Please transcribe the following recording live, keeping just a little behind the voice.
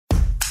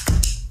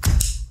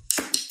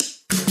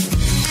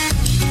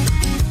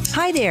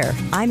Hi there,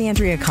 I'm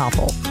Andrea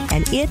Koppel,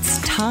 and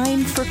it's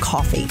time for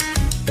coffee,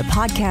 the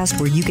podcast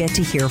where you get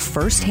to hear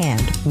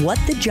firsthand what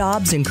the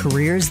jobs and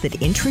careers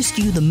that interest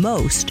you the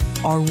most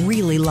are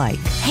really like.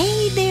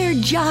 Hey there,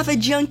 Java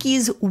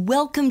junkies.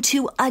 Welcome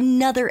to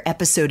another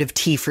episode of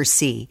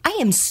T4C. I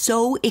am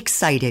so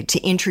excited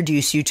to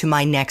introduce you to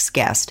my next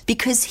guest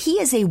because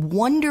he is a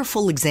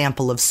wonderful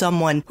example of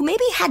someone who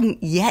maybe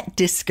hadn't yet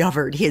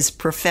discovered his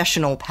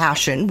professional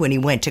passion when he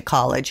went to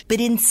college,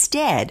 but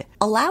instead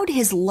allowed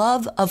his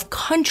love of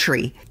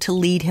country to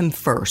lead him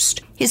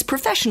first. His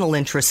professional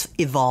interests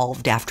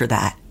evolved after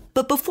that.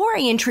 But before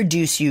I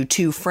introduce you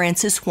to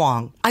Francis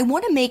Hoang, I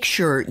want to make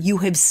sure you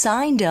have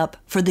signed up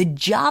for the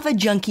Java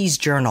Junkies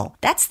Journal.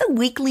 That's the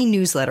weekly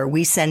newsletter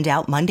we send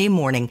out Monday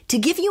morning to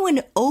give you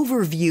an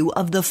overview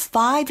of the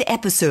 5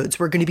 episodes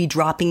we're going to be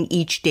dropping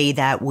each day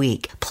that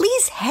week.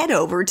 Please head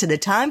over to the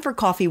Time for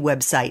Coffee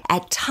website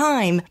at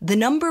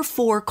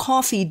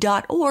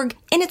time4coffee.org,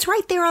 and it's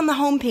right there on the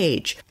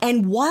homepage.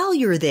 And while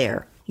you're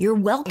there, you're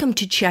welcome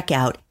to check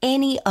out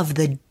any of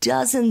the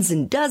dozens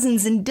and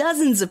dozens and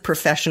dozens of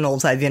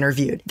professionals I've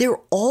interviewed. They're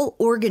all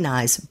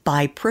organized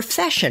by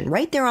profession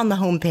right there on the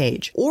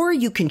homepage. Or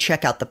you can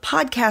check out the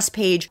podcast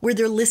page where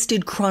they're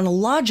listed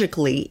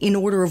chronologically in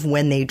order of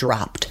when they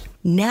dropped.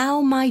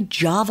 Now, my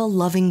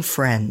Java-loving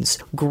friends,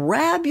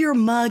 grab your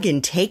mug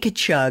and take a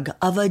chug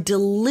of a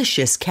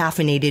delicious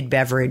caffeinated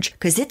beverage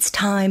because it's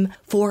time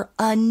for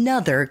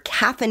another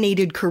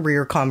caffeinated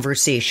career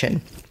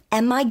conversation.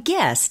 And my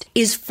guest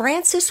is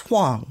Francis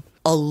Hoang,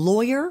 a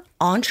lawyer,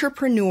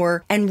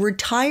 entrepreneur, and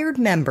retired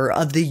member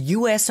of the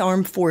U.S.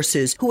 Armed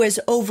Forces who has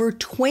over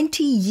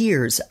 20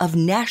 years of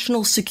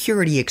national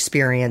security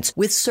experience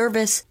with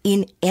service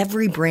in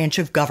every branch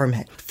of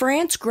government.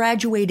 France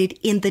graduated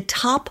in the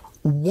top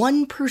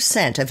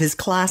 1% of his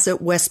class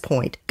at West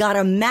Point, got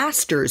a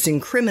master's in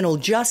criminal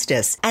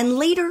justice, and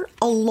later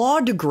a law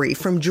degree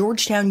from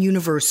Georgetown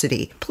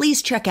University.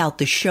 Please check out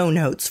the show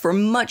notes for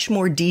much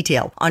more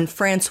detail on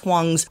Francis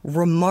Hoang's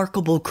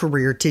remarkable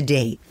career to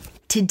date.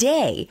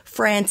 Today,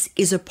 France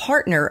is a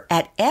partner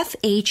at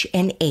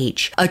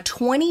FH+H, a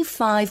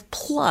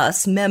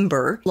 25-plus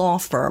member law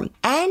firm,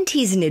 and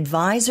he's an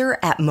advisor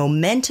at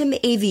Momentum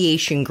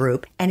Aviation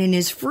Group, and in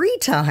his free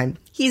time,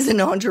 he's an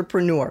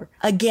entrepreneur.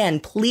 Again,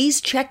 please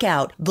check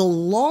out the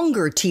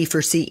longer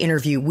T4C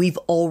interview we've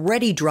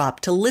already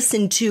dropped to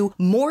listen to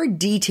more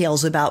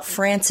details about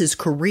France's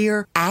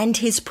career and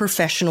his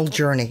professional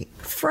journey.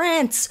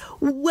 France,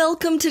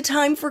 welcome to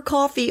Time for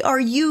Coffee. Are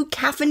you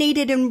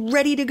caffeinated and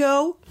ready to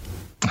go?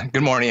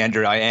 Good morning,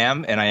 Andrew. I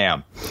am.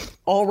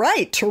 All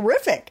right.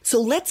 Terrific. So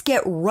let's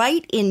get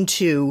right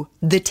into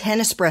the 10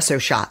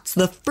 espresso shots.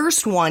 The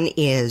first one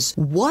is,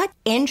 what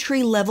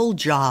entry-level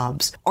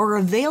jobs are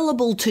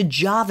available to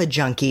Java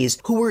junkies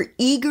who are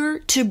eager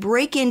to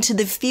break into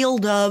the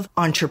field of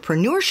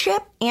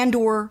entrepreneurship and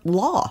or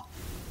law?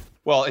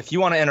 Well, if you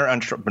want to enter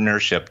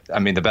entrepreneurship,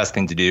 the best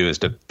thing to do is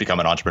to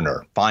become an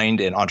entrepreneur. Find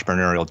an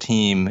entrepreneurial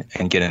team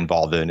and get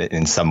involved in it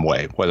in some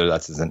way, whether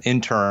that's as an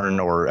intern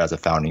or as a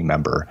founding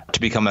member. To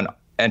become an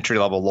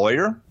entry-level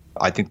lawyer,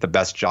 I think the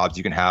best jobs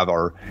you can have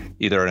are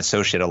either an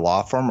associate at a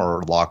law firm or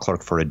a law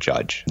clerk for a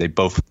judge. They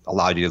both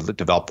allow you to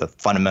develop the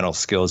fundamental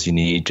skills you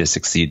need to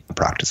succeed in the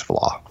practice of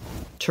law.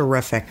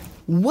 Terrific.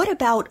 What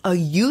about a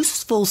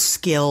useful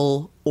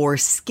skill or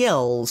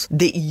skills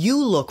that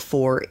you look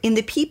for in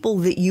the people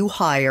that you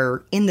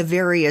hire in the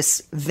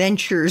various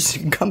ventures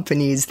and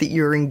companies that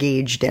you're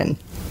engaged in?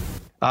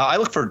 I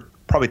look for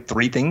probably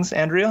 3 things,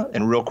 Andrea,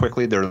 and real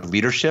quickly, they're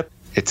leadership,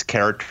 its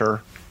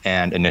character,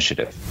 and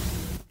initiative.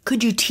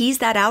 Could you tease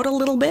that out a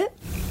little bit?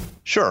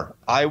 Sure.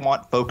 I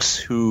want folks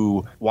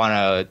who want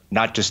to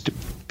not just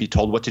be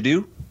told what to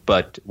do,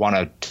 but want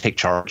to take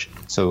charge.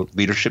 So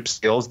leadership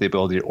skills, the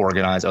ability to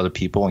organize other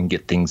people and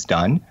get things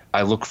done.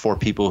 I look for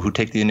people who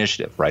take the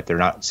initiative, right? They're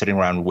not sitting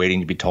around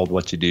waiting to be told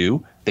what to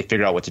do. They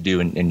figure out what to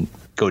do and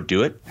go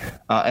do it.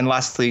 And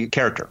lastly,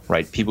 character,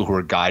 right? People who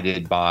are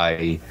guided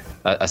by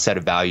a set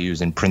of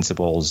values and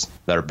principles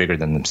that are bigger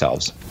than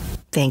themselves.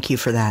 Thank you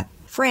for that.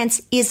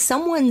 France, is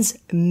someone's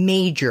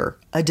major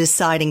a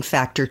deciding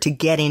factor to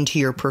get into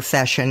your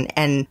profession?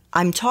 And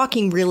I'm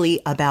talking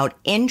really about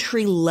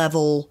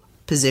entry-level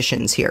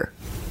positions here.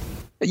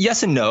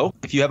 Yes and no.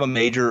 If you have a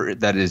major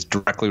that is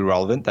directly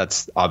relevant,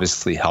 that's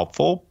obviously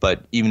helpful.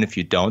 But even if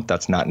you don't,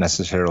 that's not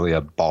necessarily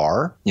a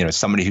bar.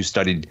 Somebody who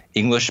studied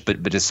English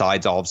but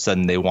decides all of a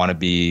sudden they want to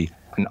be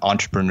an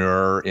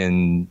entrepreneur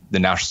in the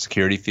national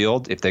security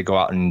field, if they go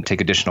out and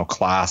take additional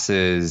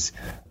classes,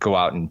 go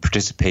out and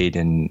participate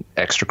in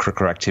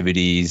extracurricular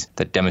activities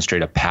that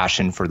demonstrate a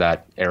passion for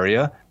that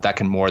area, that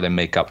can more than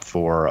make up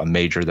for a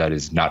major that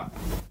is not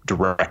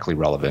directly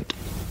relevant.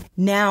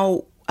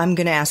 Now, I'm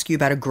going to ask you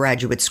about a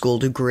graduate school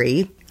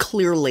degree.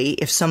 Clearly,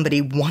 if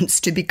somebody wants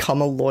to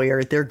become a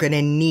lawyer, they're going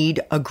to need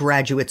a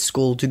graduate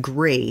school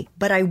degree.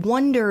 But I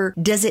wonder,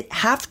 does it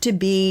have to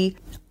be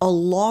a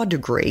law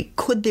degree?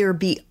 Could there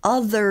be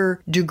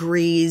other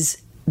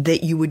degrees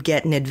that you would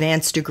get, an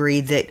advanced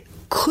degree that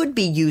could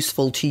be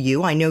useful to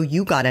you? I know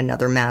you got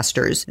another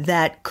master's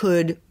that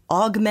could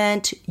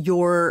augment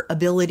your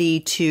ability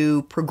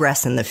to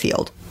progress in the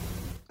field?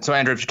 So,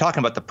 Andrew, if you're talking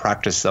about the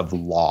practice of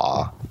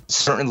law,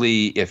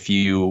 certainly if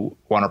you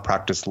want to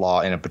practice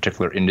law in a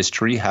particular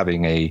industry,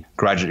 having a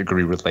graduate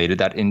degree related to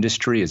that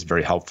industry is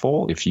very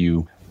helpful. If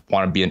you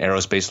want to be an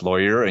aerospace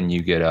lawyer and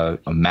you get a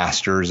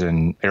master's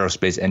in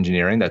aerospace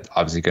engineering, that's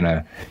obviously going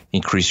to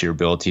increase your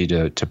ability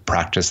to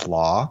practice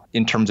law.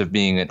 In terms of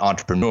being an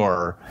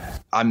entrepreneur,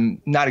 I'm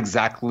not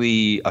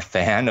exactly a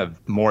fan of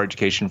more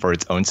education for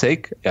its own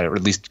sake, or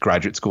at least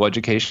graduate school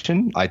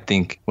education. I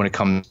think when it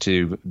comes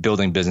to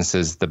building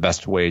businesses, the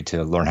best way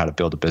to learn how to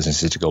build a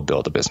business is to go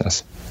build a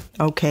business.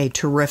 Okay,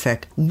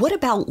 terrific. What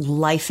about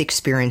life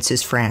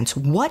experiences, France?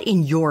 What,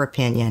 in your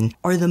opinion,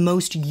 are the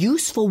most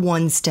useful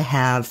ones to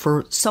have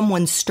for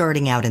someone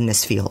starting out in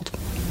this field?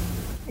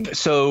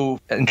 So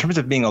in terms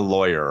of being a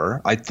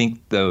lawyer, I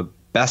think the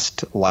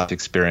best life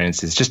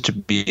experience is just to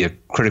be a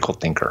critical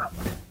thinker.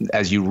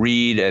 As you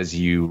read, as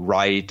you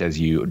write, as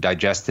you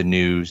digest the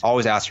news,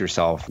 always ask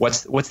yourself,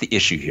 what's the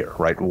issue here,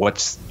 right?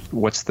 What's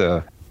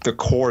the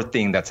core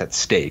thing that's at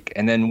stake?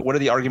 And then what are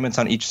the arguments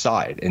on each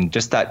side? And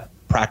just that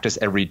practice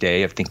every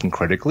day of thinking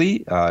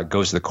critically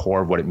goes to the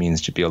core of what it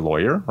means to be a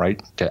lawyer,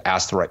 right? To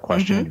ask the right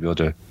question, to be able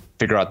to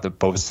figure out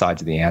both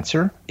sides of the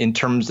answer. In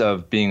terms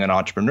of being an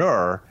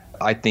entrepreneur,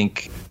 I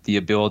think the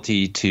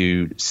ability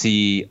to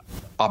see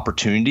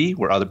opportunity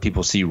where other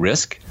people see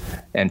risk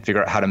and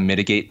figure out how to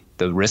mitigate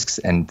the risks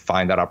and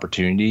find that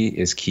opportunity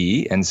is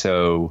key. And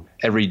so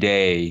every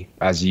day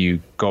as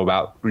you go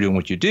about doing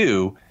what you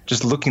do,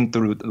 just looking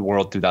through the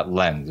world through that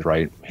lens,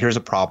 right? Here's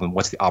a problem.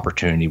 What's the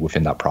opportunity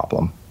within that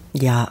problem?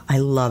 Yeah, I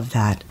love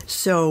that.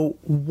 So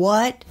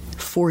what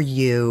for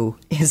you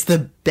is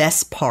the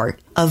best part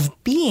of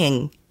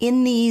being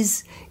in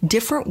these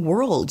different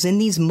worlds, in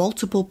these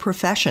multiple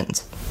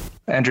professions?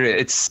 Andrea,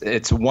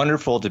 it's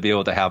wonderful to be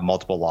able to have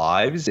multiple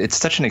lives. It's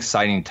such an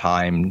exciting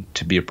time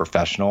to be a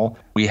professional.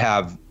 We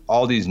have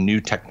all these new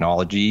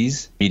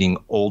technologies meeting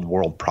old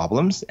world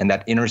problems, and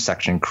that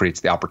intersection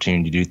creates the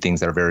opportunity to do things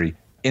that are very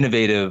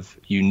innovative,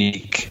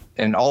 unique,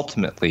 and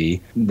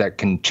ultimately that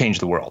can change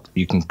the world.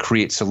 You can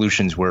create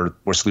solutions where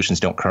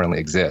solutions don't currently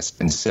exist.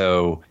 And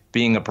so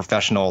being a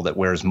professional that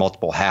wears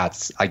multiple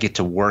hats, I get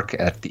to work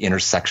at the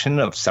intersection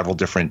of several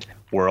different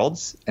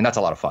worlds, and that's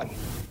a lot of fun.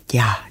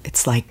 Yeah,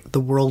 it's like the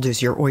world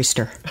is your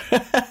oyster.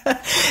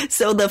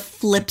 So the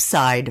flip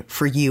side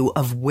for you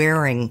of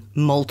wearing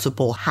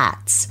multiple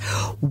hats,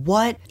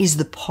 what is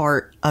the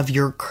part of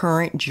your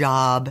current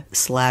job/jobs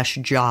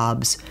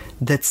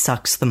that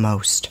sucks the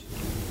most?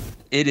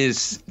 It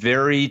is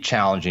very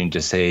challenging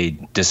to say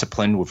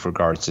discipline with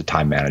regards to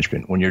time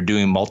management. When you're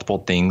doing multiple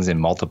things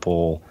in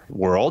multiple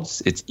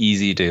worlds, it's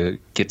easy to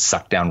get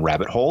sucked down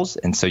rabbit holes.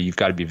 And so you've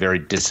got to be very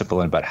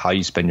disciplined about how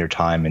you spend your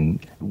time and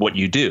what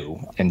you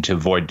do and to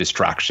avoid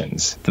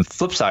distractions. The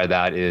flip side of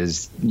that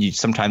is you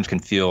sometimes can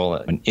feel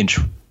an inch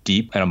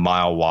deep and a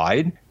mile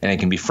wide, and it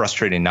can be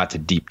frustrating not to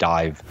deep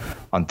dive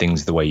on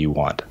things the way you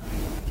want.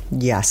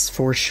 Yes,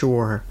 for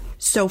sure.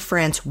 So,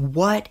 France,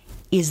 what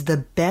is the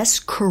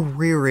best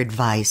career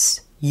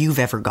advice you've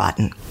ever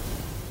gotten?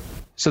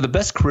 So the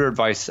best career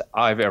advice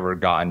I've ever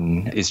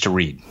gotten is to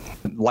read.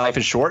 Life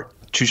is short,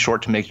 too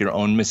short to make your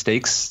own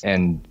mistakes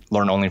and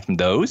learn only from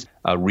those.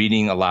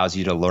 Reading allows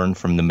you to learn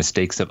from the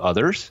mistakes of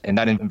others, and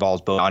that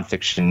involves both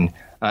nonfiction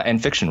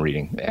and fiction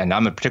reading. And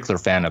I'm a particular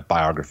fan of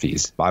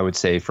biographies. I would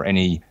say for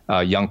any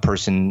young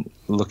person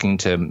looking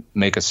to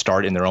make a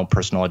start in their own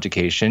personal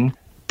education,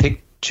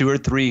 pick 2 or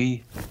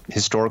 3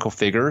 historical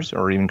figures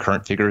or even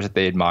current figures that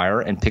they admire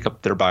and pick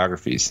up their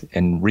biographies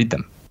and read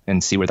them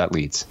and see where that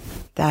leads.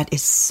 That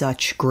is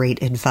such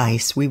great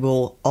advice. We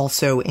will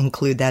also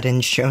include that in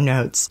show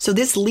notes. So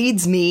this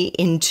leads me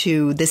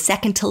into the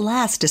second to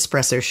last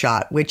espresso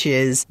shot, which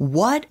is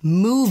what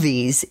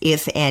movies,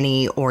 if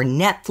any, or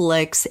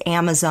Netflix,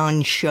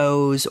 Amazon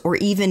shows, or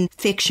even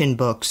fiction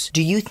books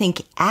do you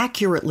think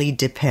accurately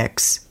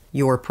depicts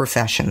your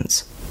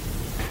professions?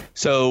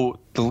 So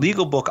the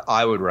legal book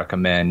I would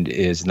recommend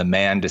is The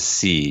Man to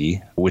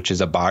See, which is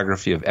a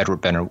biography of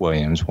Edward Bennett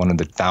Williams, one of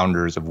the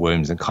founders of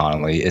Williams and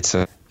Connolly. It's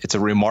a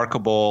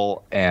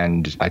remarkable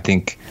and I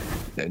think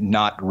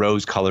not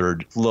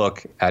rose-colored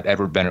look at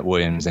Edward Bennett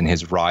Williams and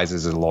his rise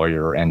as a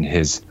lawyer and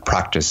his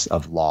practice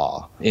of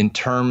law. In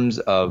terms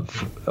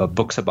of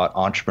books about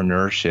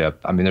entrepreneurship,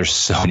 I mean, there's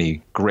so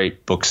many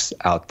great books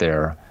out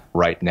there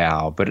right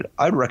now, but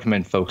I'd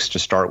recommend folks to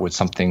start with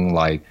something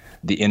like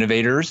The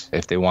Innovators,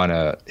 if they want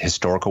a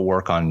historical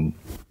work on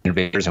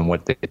innovators and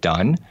what they've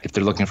done. If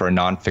they're looking for a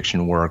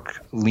nonfiction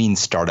work, Lean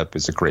Startup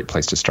is a great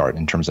place to start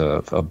in terms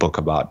of a book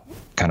about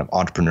kind of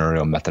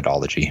entrepreneurial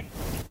methodology.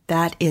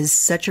 That is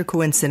such a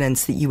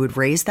coincidence that you would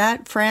raise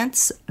that,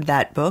 France,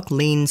 that book,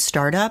 Lean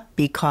Startup,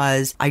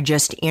 because I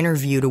just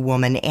interviewed a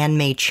woman, Ann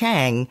Mei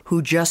Chang,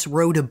 who just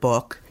wrote a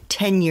book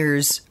 10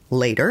 years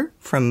later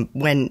from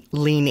when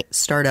Lean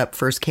Startup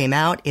first came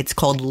out. It's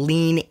called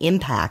Lean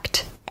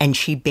Impact. And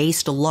she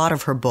based a lot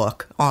of her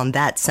book on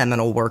that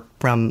seminal work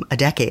from a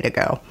decade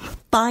ago.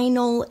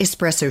 Final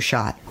espresso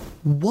shot.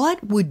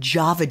 What would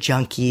Java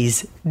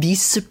junkies be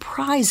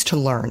surprised to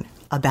learn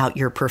about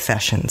your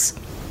professions?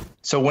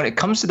 So when it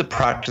comes to the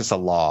practice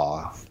of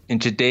law, in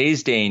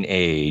today's day and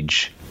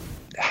age,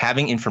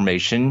 having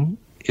information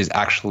is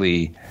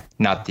actually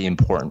not the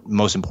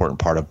most important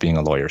part of being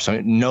a lawyer. So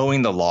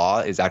knowing the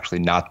law is actually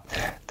not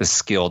the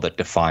skill that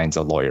defines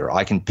a lawyer.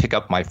 I can pick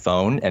up my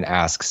phone and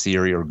ask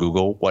Siri or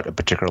Google what a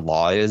particular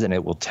law is, and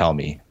it will tell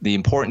me. The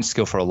important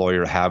skill for a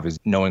lawyer to have is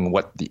knowing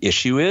what the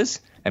issue is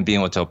and being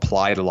able to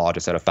apply the law to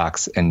a set of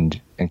facts and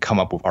come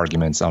up with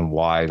arguments on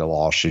why the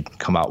law should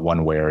come out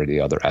one way or the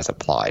other as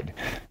applied.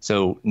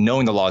 So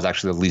knowing the law is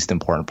actually the least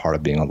important part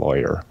of being a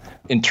lawyer.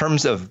 In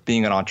terms of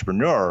being an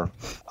entrepreneur,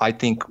 I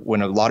think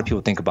when a lot of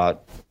people think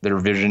about their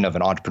vision of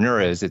an entrepreneur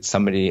is it's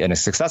somebody, and a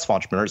successful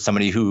entrepreneur is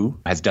somebody who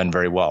has done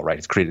very well, right?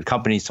 It's created a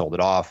company, sold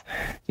it off,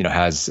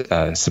 has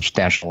a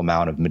substantial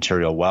amount of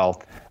material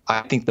wealth.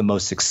 I think the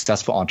most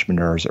successful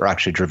entrepreneurs are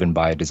actually driven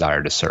by a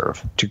desire to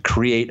serve, to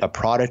create a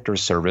product or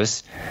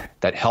service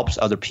that helps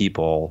other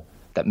people,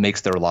 that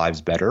makes their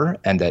lives better,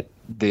 and that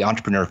the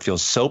entrepreneur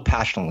feels so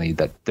passionately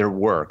that their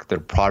work, their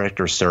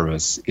product or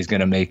service is going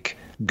to make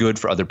good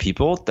for other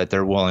people that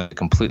they're willing to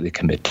completely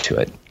commit to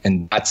it.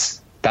 And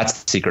that's the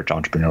secret to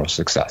entrepreneurial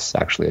success,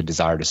 actually, a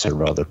desire to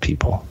serve other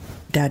people.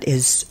 That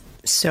is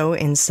so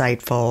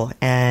insightful.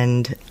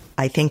 And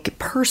I think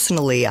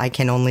personally, I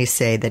can only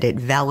say that it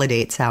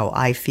validates how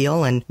I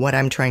feel and what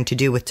I'm trying to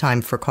do with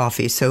Time for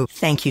Coffee. So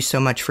thank you so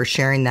much for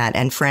sharing that.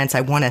 And France,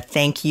 I want to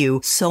thank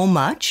you so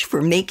much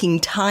for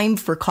making time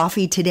for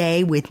coffee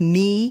today with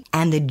me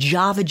and the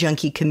Java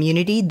Junkie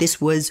community.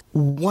 This was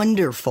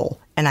wonderful.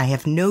 And I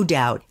have no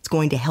doubt it's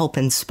going to help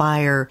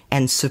inspire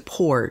and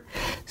support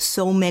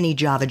so many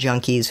Java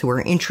junkies who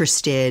are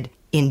interested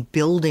in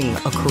building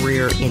a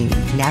career in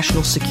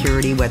national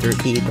security, whether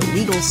it be the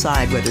legal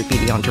side, whether it be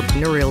the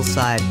entrepreneurial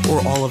side, or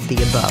all of the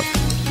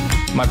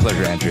above. My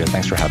pleasure, Andrea.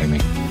 Thanks for having me.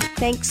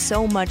 Thanks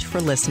so much for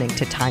listening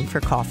to Time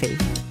for Coffee,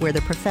 where the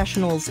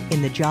professionals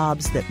in the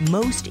jobs that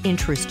most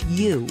interest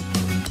you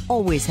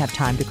always have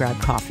time to grab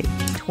coffee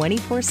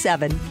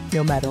 24/7,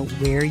 no matter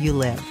where you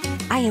live.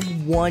 I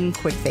have one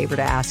quick favor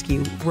to ask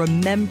you.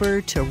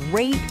 Remember to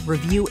rate,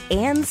 review,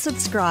 and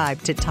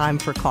subscribe to Time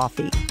for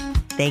Coffee.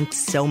 Thanks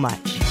so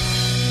much.